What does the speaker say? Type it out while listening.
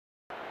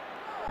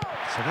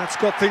So that's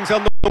got things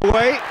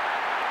underway.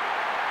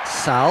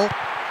 Sal,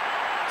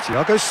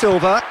 Thiago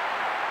Silva,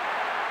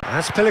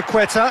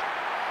 Azpilicueta,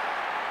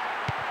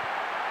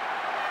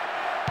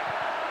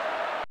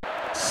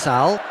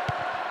 Sal,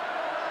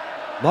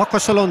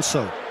 Marcos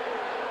Alonso,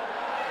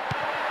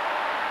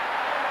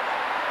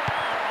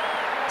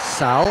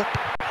 Sal,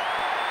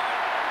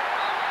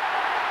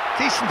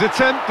 decent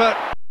attempt but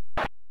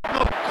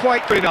not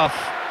quite good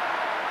enough.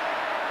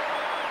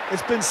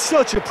 It's been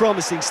such a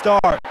promising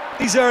start.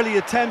 These early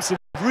attempts have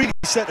really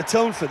set the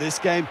tone for this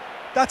game.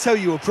 That's how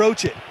you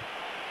approach it.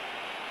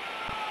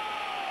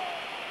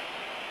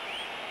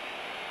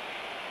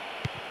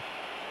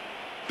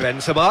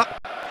 Benzema.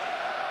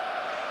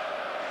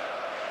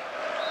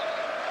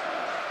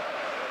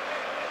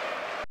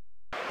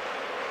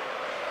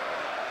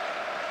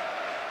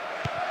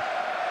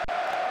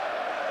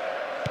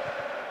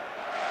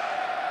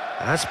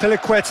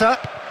 Azpilicueta.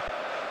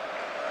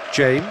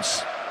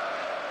 James.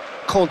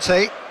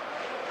 Conte.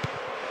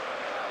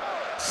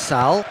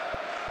 Sal.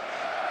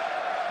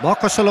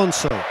 Marcos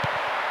Alonso.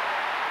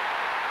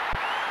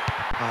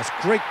 That's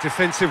great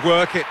defensive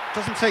work. It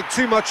doesn't take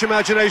too much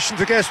imagination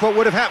to guess what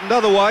would have happened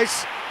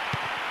otherwise.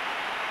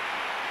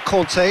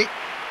 Conte.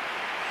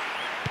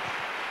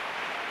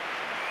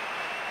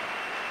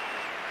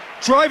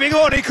 Driving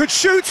on, he could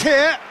shoot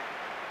here.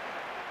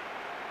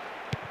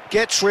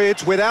 Gets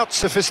rid without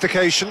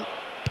sophistication.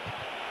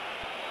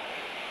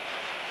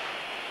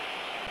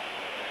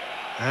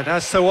 And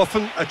as so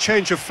often, a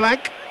change of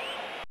flank.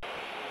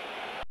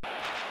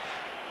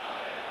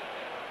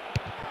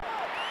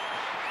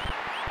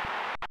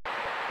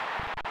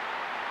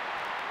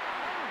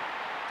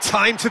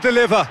 Time to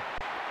deliver.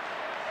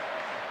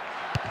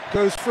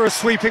 Goes for a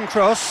sweeping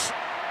cross.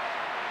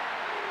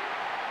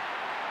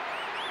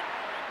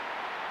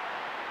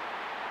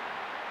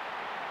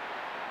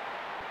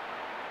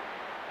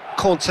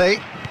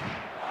 Conte.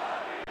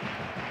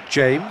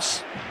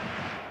 James.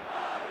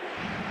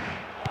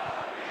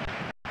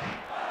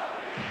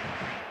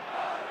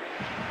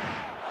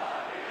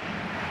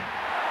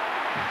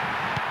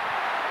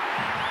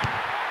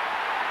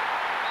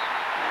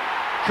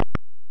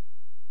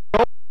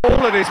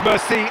 All at his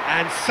mercy,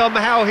 and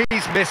somehow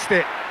he's missed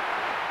it.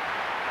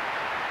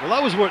 Well,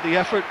 that was worth the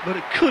effort, but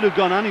it could have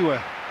gone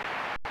anywhere.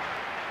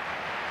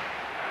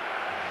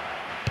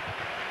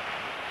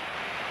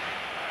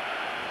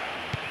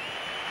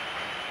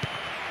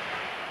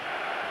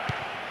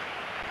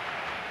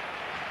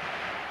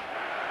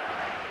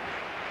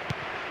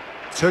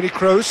 Toni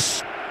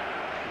Kroos.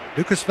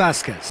 Lucas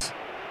Vazquez.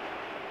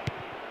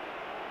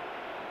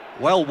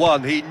 Well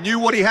won. He knew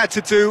what he had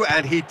to do,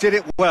 and he did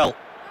it well.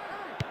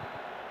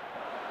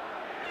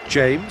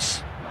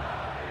 James.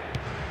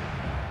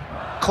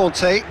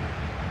 Conte.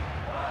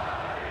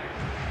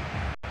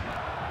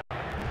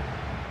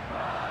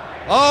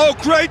 Oh,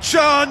 great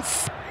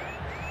chance!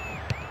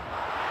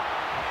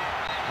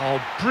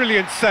 Oh,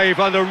 brilliant save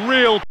under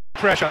real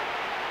pressure.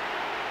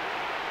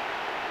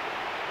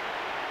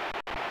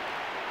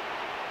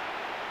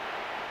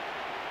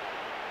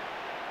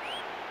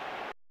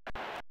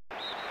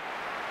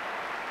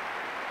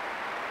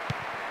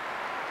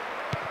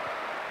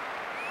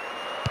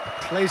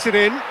 Plays it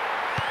in.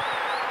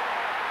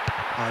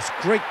 That's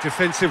great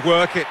defensive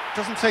work. It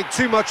doesn't take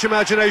too much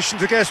imagination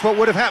to guess what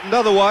would have happened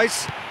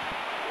otherwise.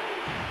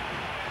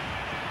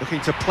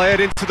 Looking to play it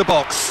into the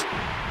box.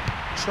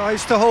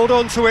 Tries to hold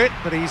on to it,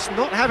 but he's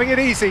not having it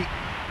easy.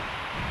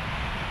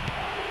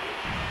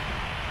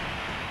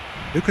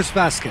 Lucas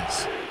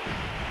Vazquez.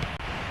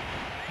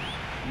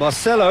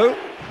 Marcelo.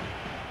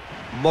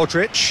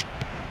 Modric.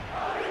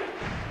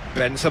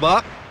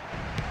 Benzema.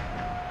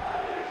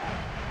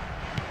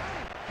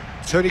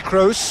 Toni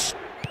Kroos.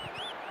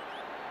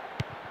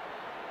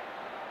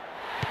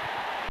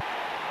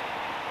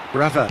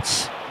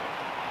 Gravats.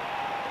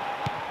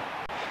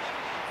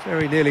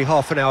 Very nearly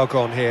half an hour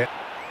gone here.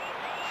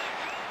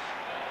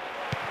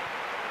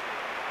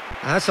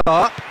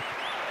 Hazard.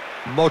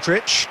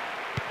 Modric.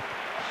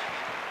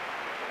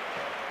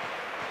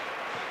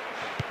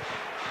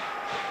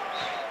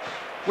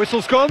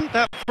 Whistle's gone.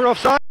 That for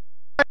offside?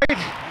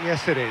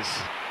 Yes, it is.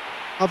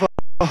 Have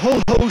a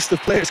whole host of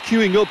players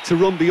queuing up to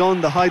run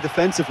beyond the high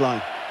defensive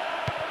line.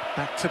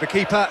 Back to the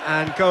keeper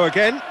and go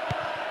again.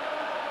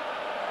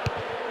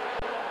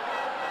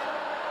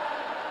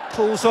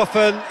 Pulls off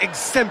an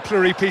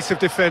exemplary piece of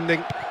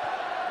defending.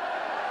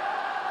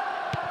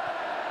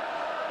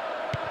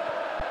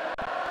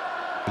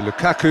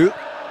 Lukaku.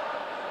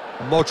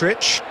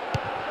 Modric.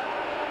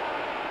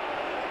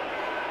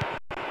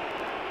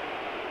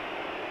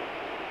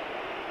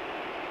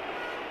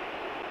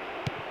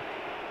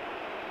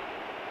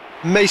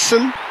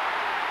 Mason.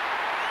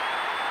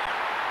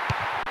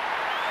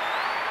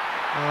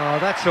 Oh,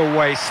 that's a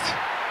waste.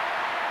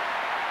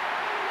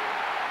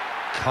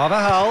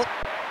 Carvajal.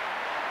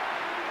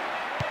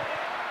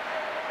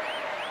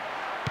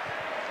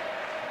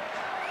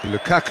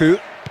 Lukaku.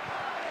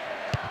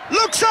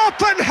 Looks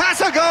up and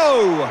has a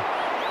go!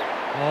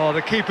 Oh,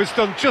 the keeper's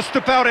done just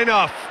about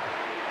enough.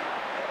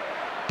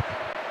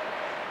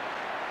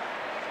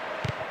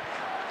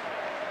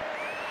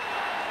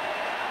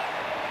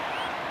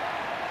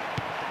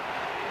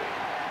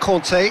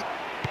 Conte.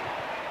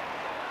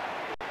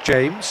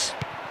 James.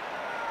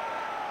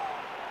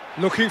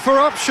 Looking for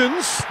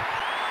options.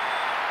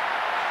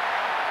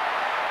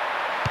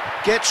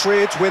 Gets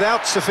rid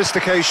without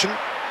sophistication.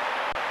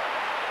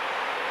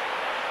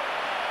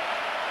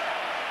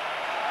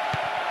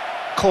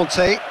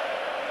 Conte.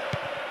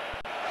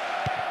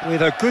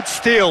 With a good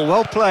steal,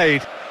 well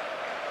played.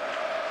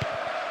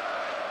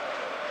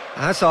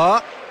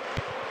 Hazard.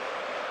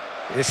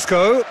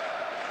 Isco.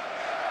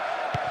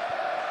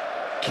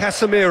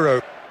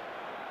 Casemiro.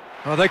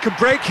 Oh, they can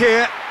break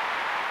here.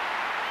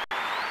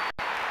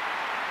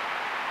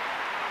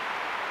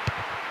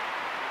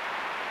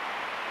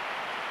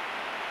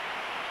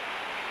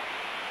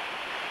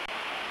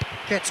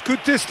 Gets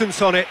good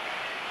distance on it.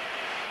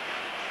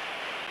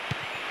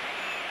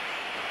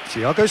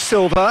 Thiago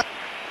Silva.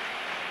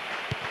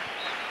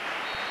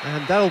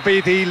 And that'll be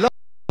the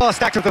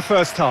last act of the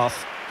first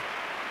half.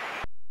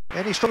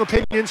 Any strong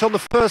opinions on the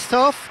first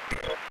half?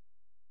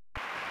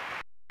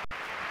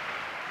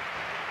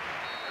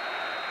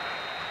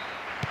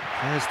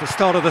 There's the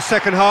start of the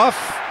second half.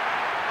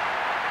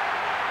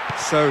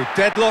 So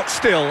deadlock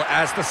still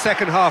as the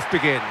second half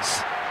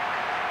begins.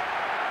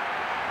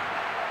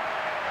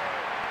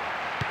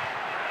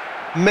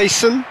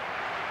 Mason.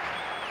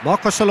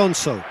 Marcos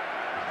Alonso.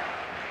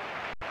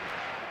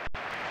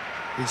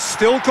 He's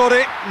still got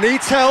it,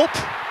 needs help.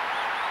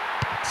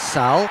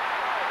 Sal.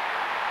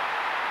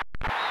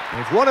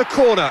 They've won a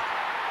corner.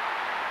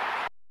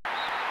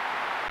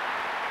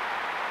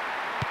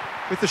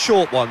 With the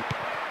short one.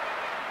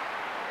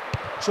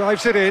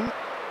 Drives it in.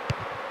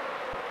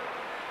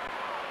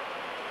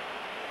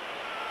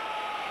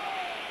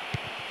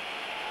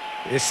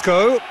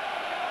 Isco.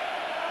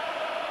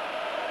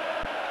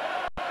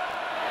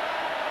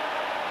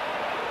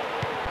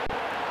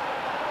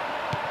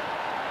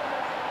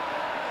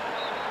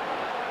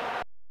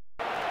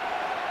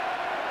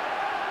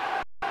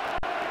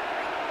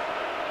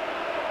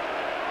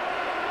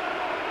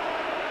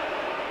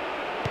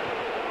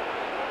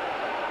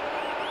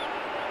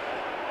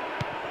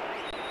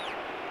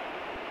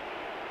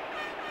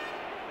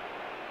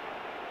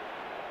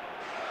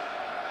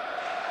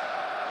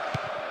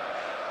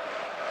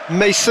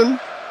 Mason.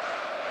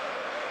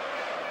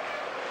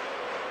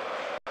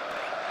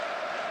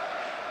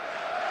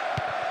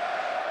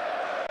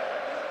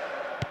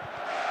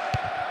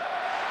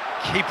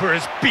 Keeper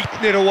has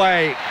beaten it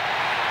away.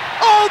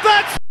 Oh,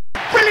 that's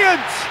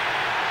brilliant!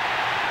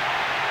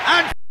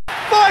 And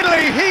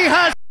finally he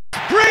has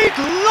breathed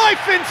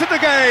life into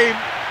the game.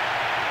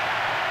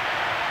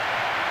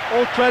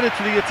 All credit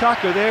to the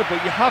attacker there,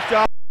 but you have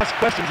to ask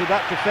questions of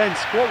that defence.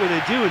 What were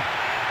they doing?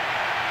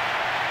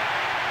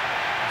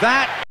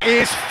 That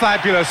is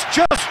fabulous.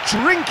 Just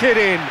drink it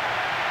in.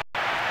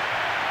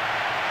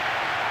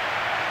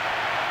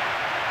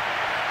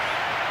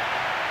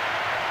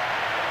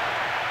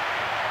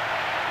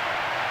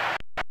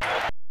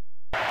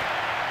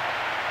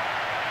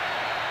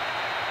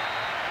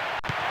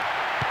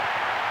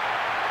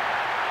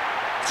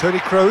 Toni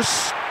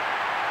Kroos.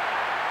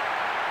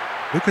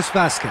 Lucas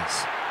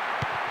Vazquez.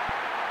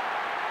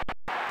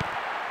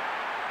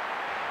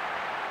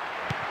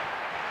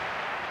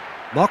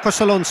 Marcos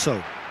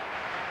Alonso.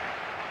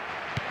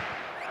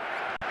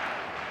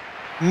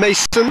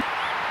 Mason.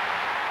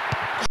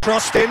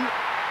 Crossed in.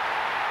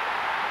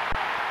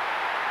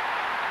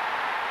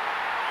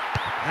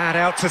 And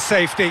out to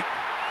safety.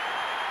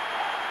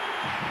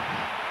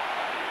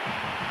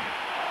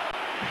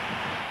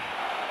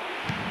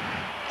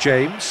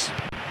 James.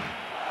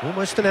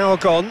 Almost an hour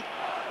gone.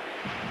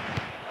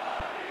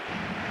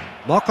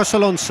 Marcos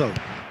Alonso.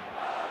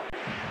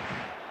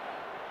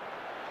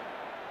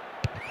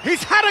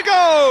 He's had a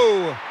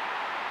go!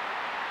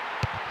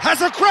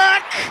 Has a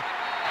crack!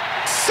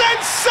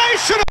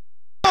 Sensational!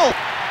 2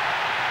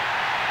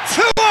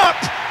 up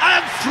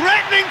and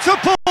threatening to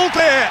pull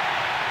clear.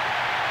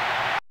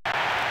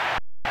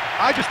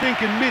 I just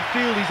think in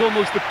midfield he's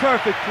almost the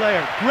perfect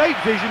player. Great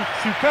vision,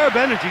 superb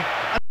energy,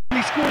 and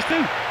he scores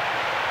too.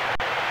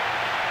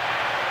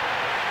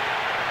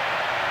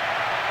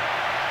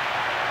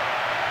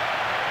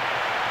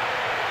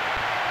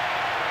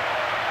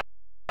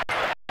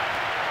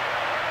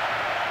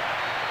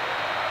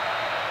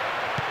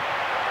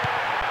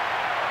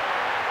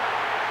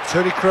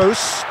 Toni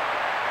Kroos.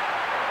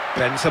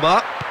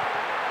 Benzema.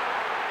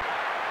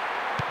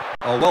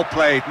 Oh, well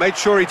played. Made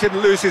sure he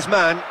didn't lose his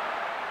man.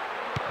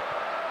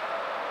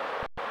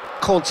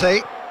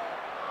 Conte.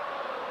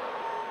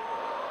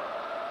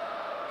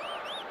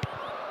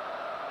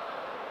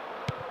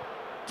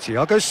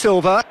 Thiago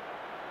Silva.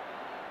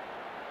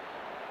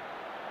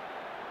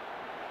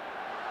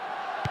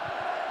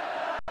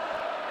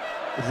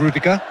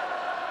 Rudiger.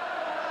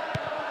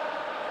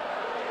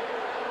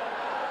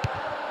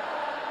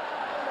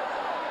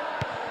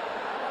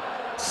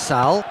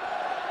 Sal.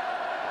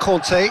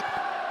 Conte.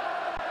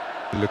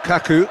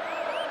 Lukaku.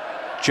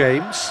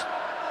 James.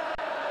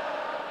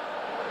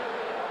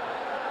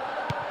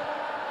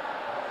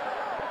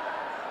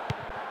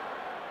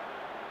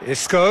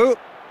 Isco.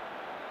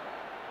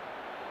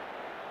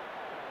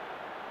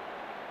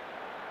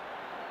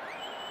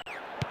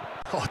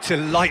 Oh,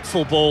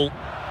 delightful ball.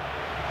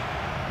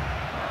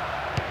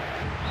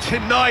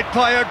 Denied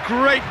by a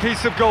great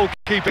piece of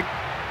goalkeeping.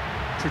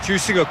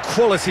 Producing a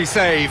quality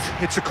save.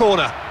 It's a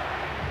corner.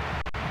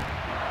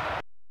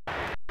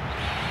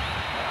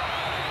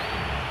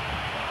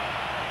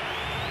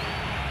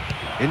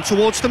 In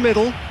towards the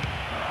middle.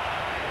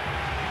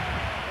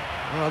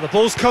 The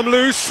ball's come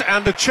loose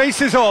and the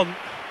chase is on.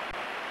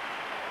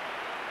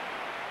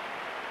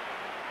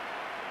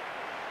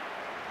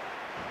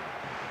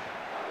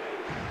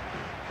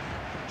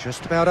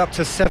 Just about up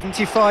to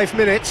 75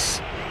 minutes.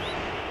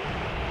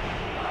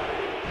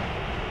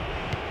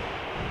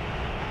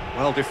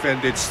 Well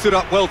defended, stood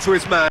up well to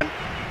his man.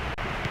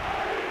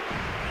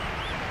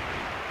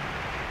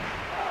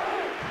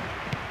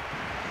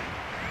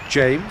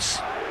 James.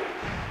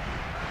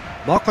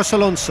 Marcos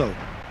Alonso.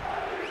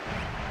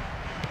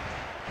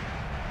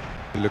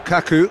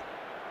 Lukaku.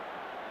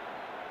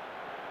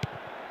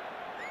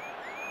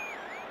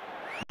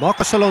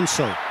 Marcos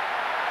Alonso.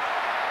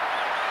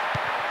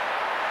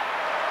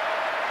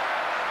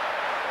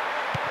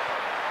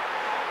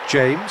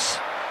 James.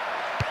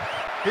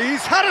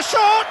 He's had a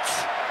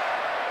shot!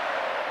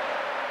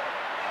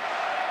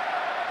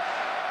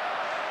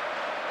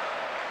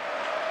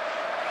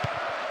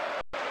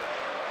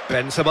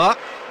 Benzema.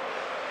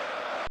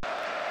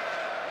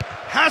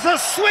 Has a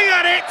swing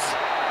at it!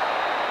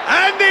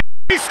 And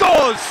he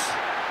scores!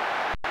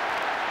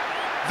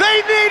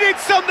 They needed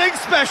something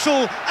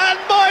special, and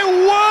my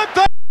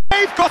word,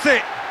 they've got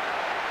it!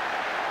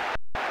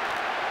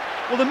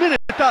 Well, the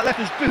minute that left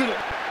his boot.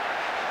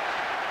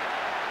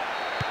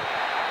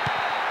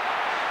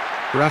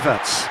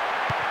 Ravats.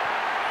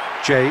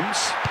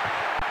 James.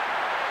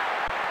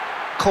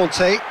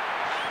 Conte.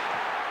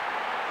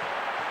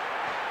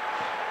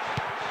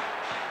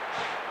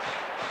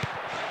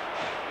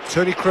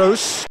 Toni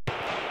Kroos.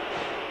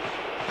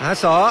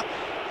 Hazard.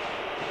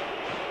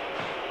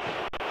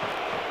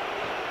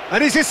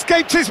 And he's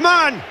escaped his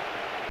man!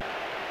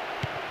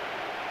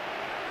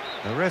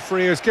 The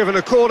referee has given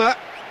a corner.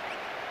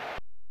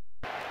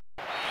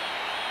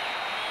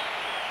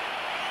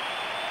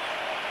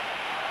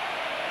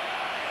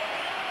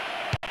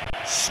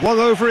 Swung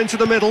over into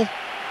the middle.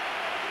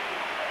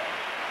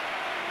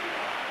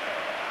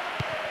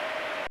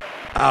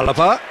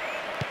 Alaba.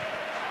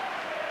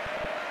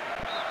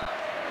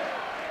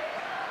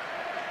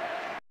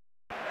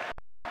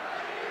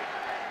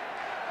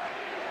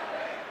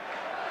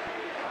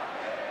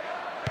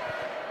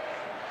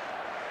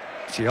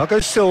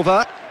 Thiago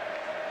Silva.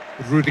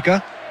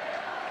 Rudiger.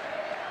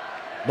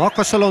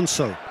 Marcos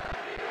Alonso.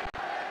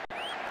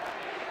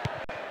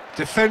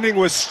 Defending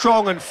was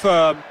strong and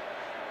firm.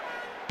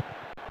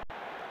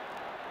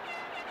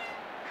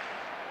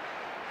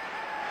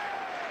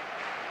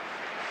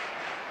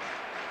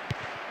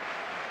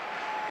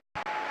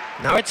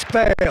 Now it's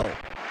Bale.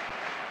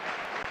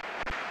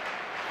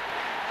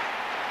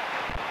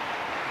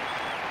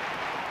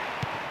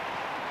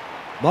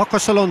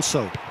 Marcos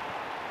Alonso.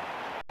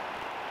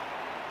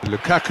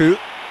 Lukaku.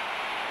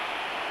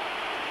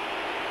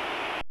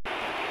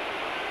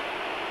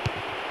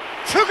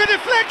 Took a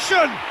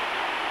deflection!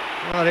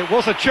 Well, it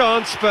was a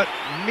chance, but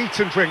meat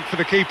and drink for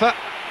the keeper.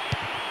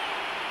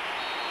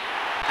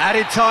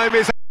 Added time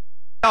is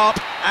up,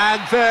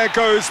 and there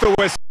goes the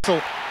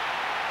whistle.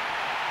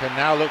 Can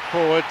now look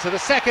forward to the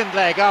second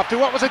leg after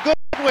what was a good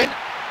win,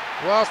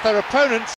 whilst their opponents